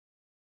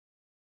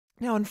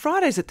Now, on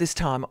Fridays at this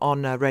time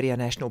on Radio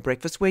National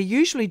Breakfast, we're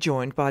usually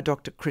joined by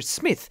Dr. Chris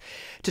Smith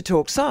to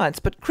talk science,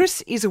 but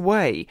Chris is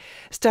away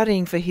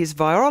studying for his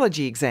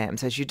virology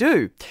exams, as you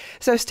do.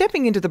 So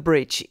stepping into the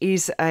breach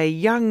is a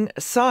young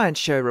science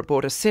show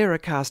reporter, Sarah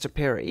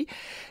Castor-Perry.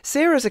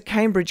 Sarah's a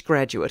Cambridge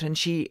graduate and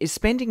she is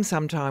spending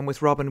some time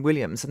with Robin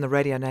Williams and the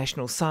Radio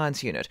National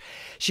Science Unit.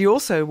 She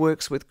also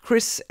works with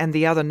Chris and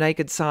the other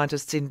naked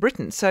scientists in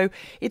Britain. So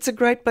it's a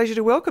great pleasure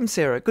to welcome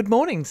Sarah. Good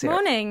morning, Sarah.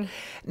 Morning.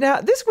 Now,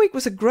 this week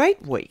was a great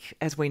week,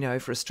 as we know,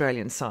 for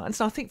Australian science.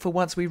 And I think for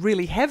once we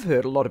really have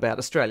heard a lot about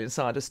Australian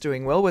scientists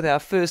doing well, with our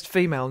first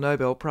female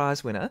Nobel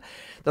Prize winner,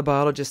 the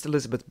biologist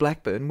Elizabeth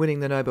Blackburn, winning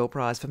the Nobel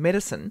Prize for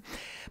Medicine.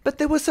 But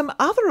there were some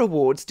other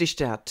awards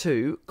dished out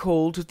too,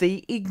 called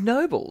the Ig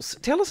Nobels.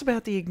 Tell us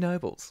about the Ig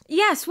Nobels.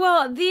 Yes,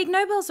 well, the Ig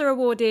Nobels are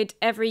awarded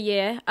every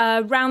year,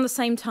 around the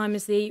same time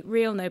as the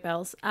real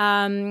Nobels.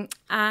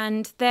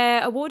 And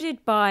they're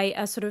awarded by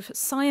a sort of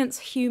science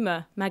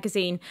humour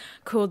magazine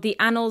called the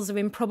Annals of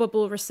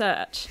Improbable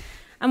Research.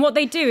 And what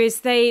they do is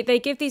they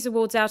give these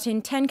awards out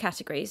in 10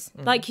 categories,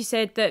 like you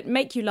said, that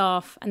make you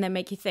laugh and then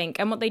make you think.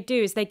 And what they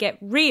do is they get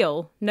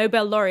real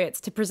Nobel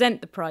laureates to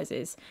present the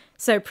prizes.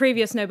 So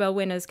previous Nobel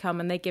winners come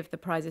and they give the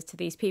prizes to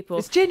these people.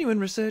 It's genuine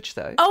research,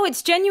 though. Oh,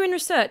 it's genuine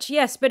research,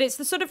 yes. But it's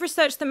the sort of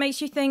research that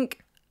makes you think,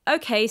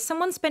 okay,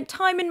 someone spent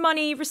time and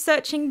money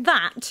researching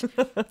that.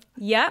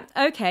 Yeah,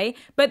 okay.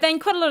 But then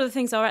quite a lot of the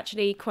things are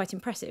actually quite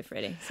impressive,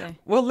 really. So.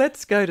 Well,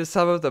 let's go to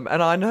some of them.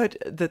 And I note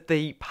that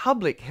the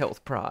Public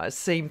Health Prize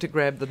seemed to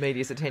grab the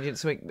media's attention.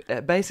 So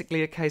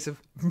basically a case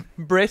of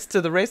breast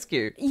to the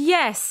rescue.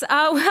 Yes.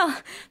 Well,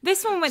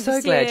 this one went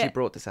so glad you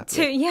brought this up.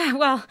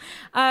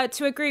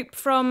 To a group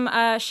from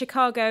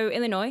Chicago,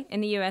 Illinois, in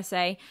the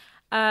USA.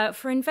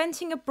 For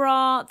inventing a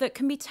bra that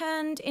can be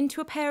turned into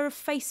a pair of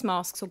face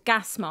masks or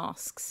gas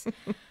masks.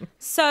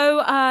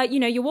 So,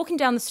 you're walking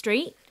down the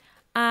street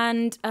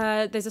and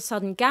there's a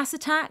sudden gas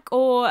attack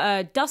or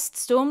a dust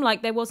storm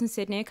like there was in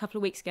Sydney a couple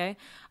of weeks ago,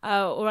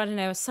 or, I don't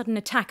know, a sudden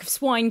attack of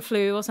swine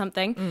flu or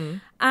something.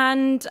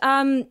 And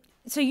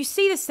so you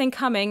see this thing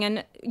coming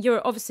and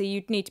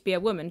you'd need to be a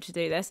woman to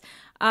do this.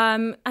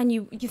 And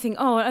you think,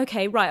 oh,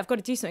 okay, right, I've got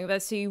to do something about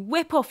this. So you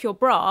whip off your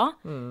bra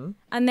and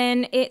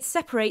then it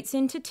separates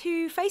into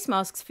two face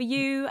masks for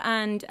you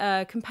and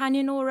a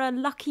companion or a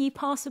lucky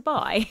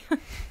passerby.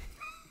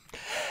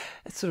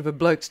 It's sort of a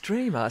bloke's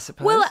dream, I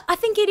suppose. Well, I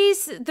think it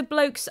is the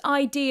bloke's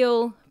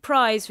ideal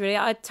prize, really.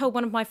 I told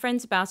one of my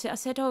friends about it. I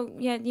said, oh,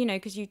 yeah,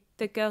 because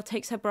the girl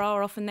takes her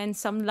bra off and then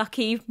some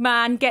lucky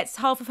man gets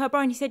half of her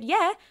bra. And he said,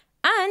 yeah,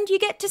 and you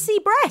get to see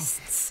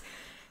breasts.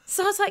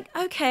 So I was like,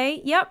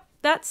 okay, yep.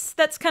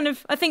 That's kind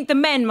of, I think the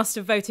men must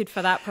have voted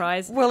for that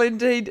prize. Well,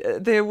 indeed,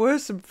 there were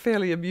some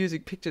fairly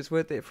amusing pictures,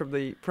 weren't there, from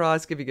the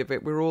prize-giving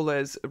event where all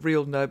those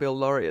real Nobel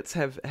laureates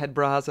have had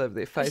bras over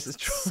their faces.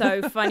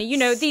 So funny.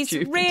 These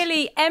Stupid.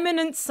 Really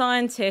eminent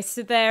scientists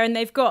are there and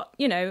they've got,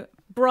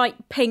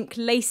 bright pink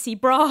lacy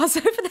bras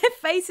over their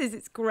faces.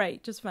 It's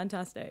great, just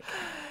fantastic.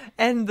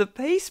 And the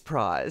Peace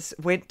Prize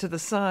went to the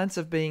science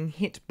of being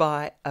hit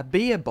by a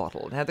beer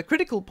bottle. Now, the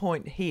critical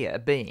point here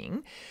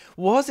being,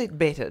 was it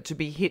better to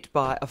be hit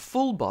by a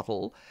full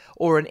bottle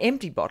or an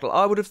empty bottle?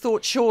 I would have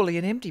thought surely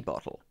an empty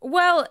bottle.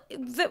 Well,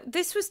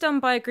 this was done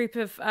by a group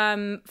of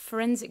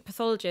forensic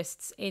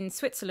pathologists in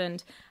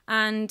Switzerland.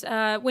 And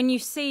when you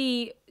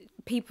see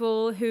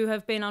people who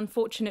have been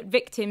unfortunate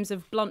victims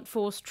of blunt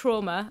force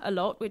trauma a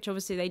lot, which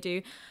obviously they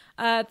do,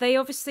 they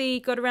obviously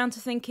got around to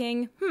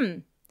thinking,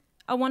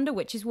 I wonder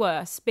which is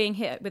worse, being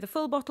hit with a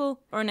full bottle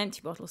or an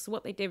empty bottle. So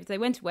what they did was they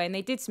went away and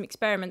they did some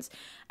experiments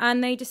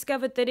and they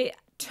discovered that it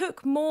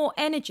took more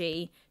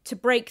energy to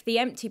break the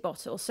empty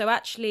bottle. So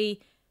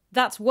actually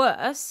that's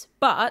worse,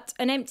 but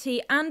an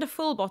empty and a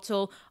full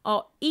bottle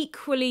are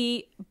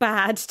equally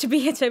bad to be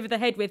hit over the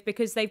head with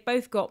because they've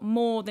both got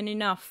more than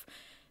enough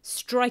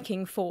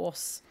striking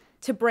force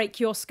to break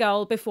your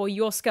skull before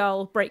your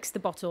skull breaks the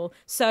bottle.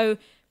 So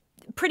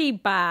pretty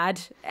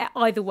bad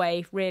either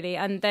way, really.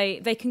 And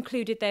they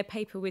concluded their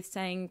paper with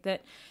saying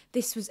that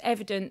this was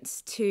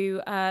evidence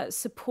to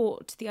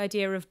support the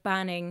idea of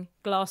banning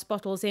glass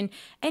bottles in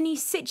any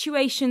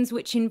situations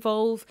which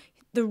involve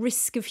the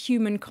risk of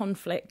human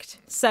conflict.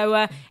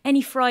 So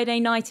any Friday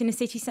night in a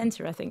city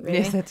centre, I think, really.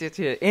 Yes, that's it.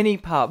 Yeah. Any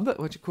pub,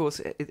 which of course,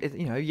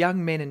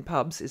 young men in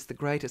pubs is the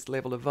greatest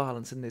level of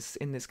violence in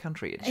this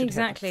country. It should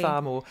have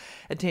far more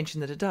attention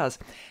than it does.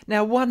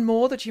 Now, one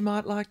more that you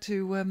might like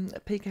to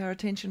pique our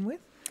attention with?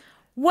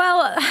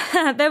 Well,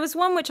 there was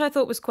one which I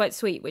thought was quite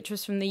sweet, which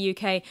was from the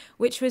UK,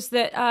 which was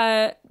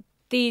that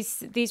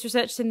these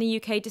researchers in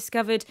the UK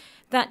discovered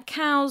that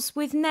cows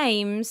with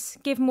names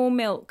give more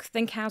milk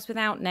than cows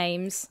without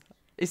names.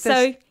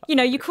 So,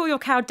 you call your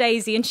cow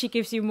Daisy and she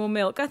gives you more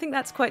milk. I think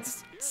that's quite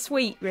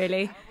sweet,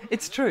 really.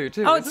 It's true,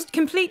 too. Oh, it's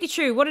completely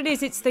true. What it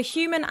is, it's the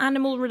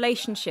human-animal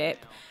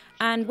relationship.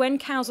 And when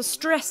cows are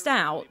stressed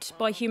out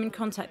by human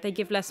contact, they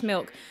give less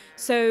milk.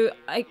 So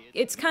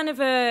it's kind of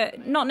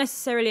not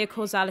necessarily a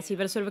causality,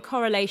 but a sort of a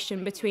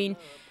correlation between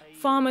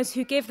farmers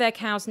who give their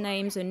cows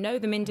names and know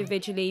them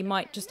individually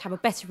might just have a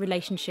better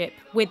relationship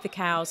with the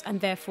cows,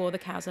 and therefore the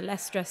cows are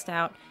less stressed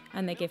out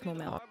and they give more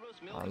milk.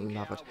 I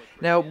love it.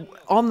 Now,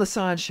 on the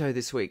science show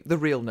this week, the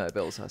real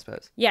Nobels, I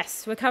suppose.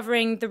 Yes, we're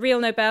covering the real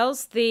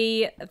Nobels,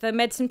 the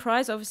Medicine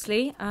Prize,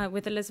 obviously,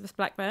 with Elizabeth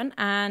Blackburn,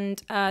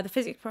 and the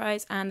Physics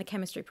Prize and the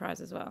Chemistry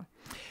Prize as well.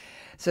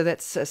 So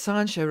that's a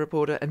science show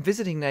reporter and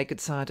visiting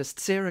naked scientist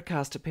Sarah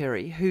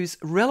Castor-Perry, whose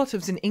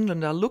relatives in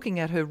England are looking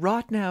at her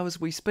right now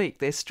as we speak.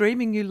 They're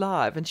streaming you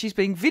live, and she's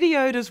being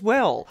videoed as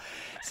well.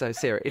 So,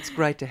 Sarah, it's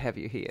great to have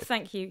you here.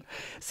 Thank you.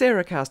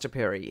 Sarah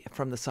Castor-Perry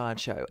from the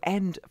science show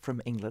and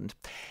from England.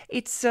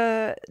 It's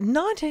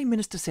 19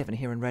 minutes to 7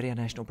 here on Radio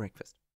National Breakfast.